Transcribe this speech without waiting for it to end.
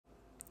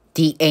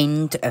The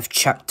end of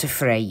Chapter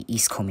 3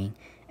 is coming,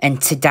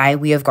 and today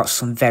we have got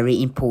some very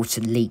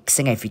important leaks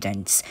and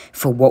evidence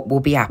for what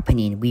will be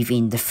happening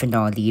within the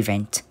finale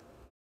event.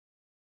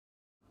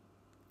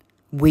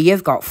 We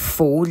have got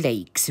 4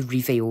 leaks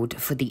revealed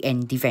for the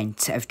end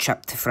event of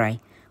Chapter 3.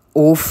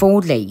 All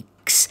 4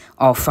 leaks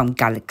are from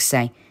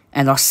Galaxy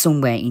and are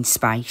somewhere in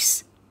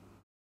space.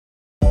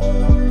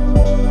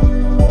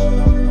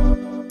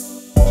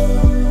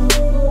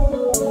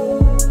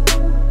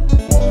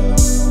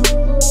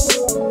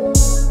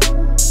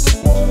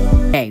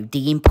 Now,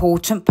 the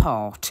important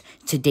part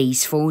to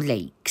these 4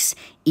 leaks,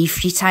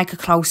 if you take a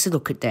closer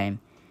look at them,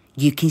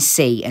 you can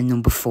see a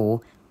number 4.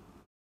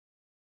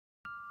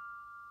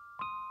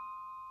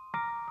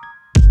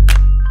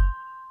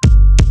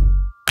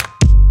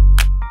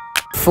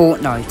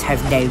 Fortnite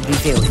have now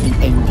revealed the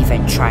end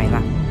event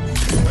trailer.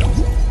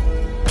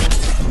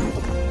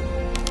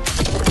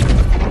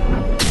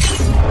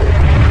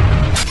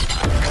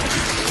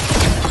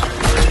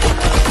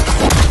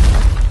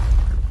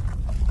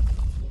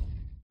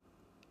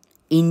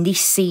 In this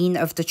scene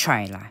of the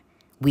trailer,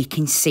 we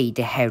can see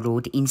the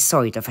Herald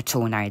inside of a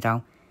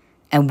tornado,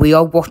 and we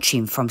are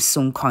watching from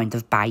some kind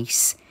of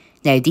base.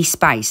 Now, this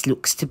base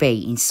looks to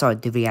be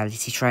inside the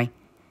reality tree.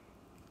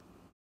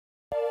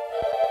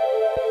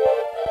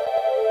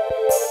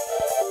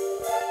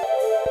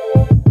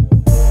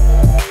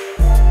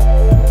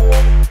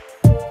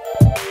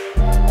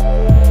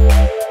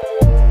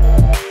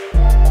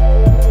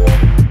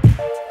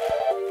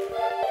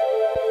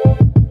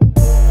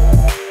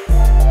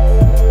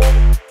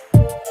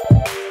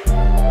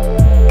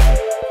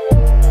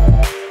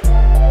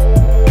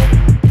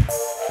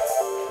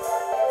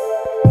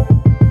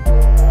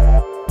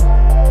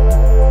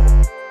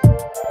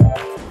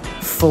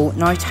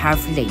 Fortnite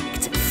have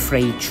leaked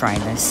 3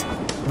 trailers.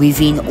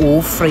 Within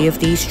all 3 of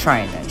these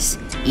trailers,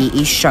 it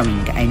is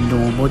showing a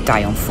normal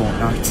day on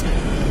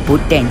Fortnite.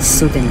 But then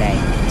suddenly,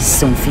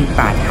 something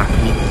bad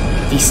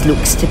happening. This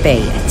looks to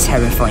be a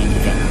terrifying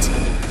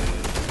event.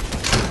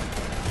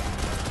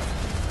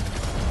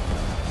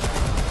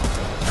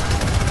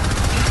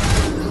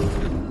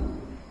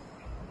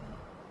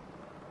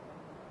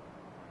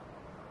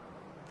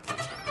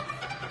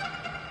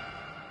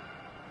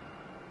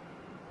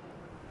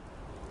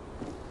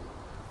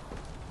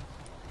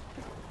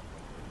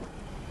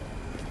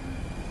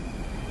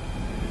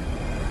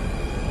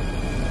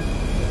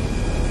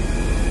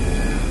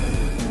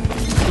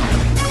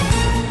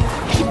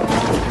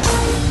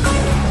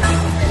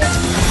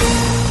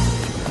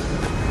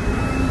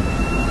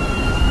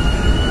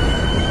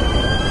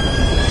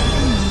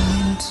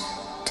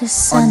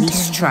 On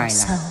this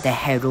trailer, the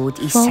Herald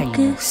is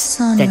telling us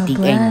that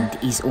the end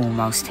is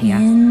almost here.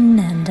 In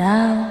and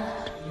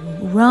out.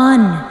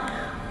 Run.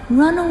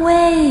 Run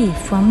away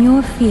from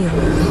your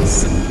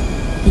feelings.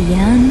 The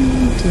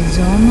end is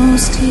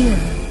almost here.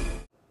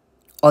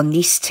 On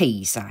this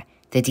teaser,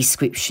 the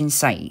description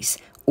says,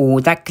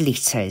 all that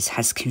glitters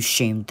has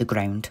consumed the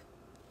ground.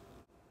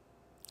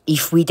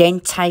 If we then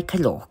take a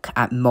look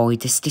at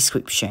Midas'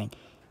 description,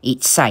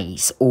 it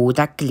says all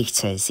that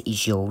glitters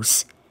is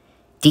yours.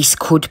 This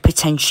could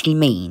potentially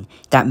mean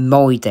that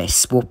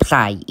Midas will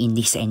play in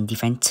this end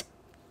event.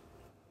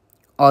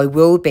 I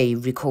will be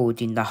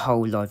recording the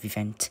whole live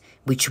event,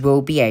 which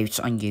will be out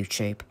on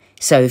YouTube.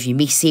 So if you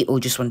miss it or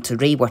just want to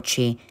rewatch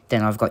it,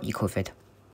 then I've got you covered.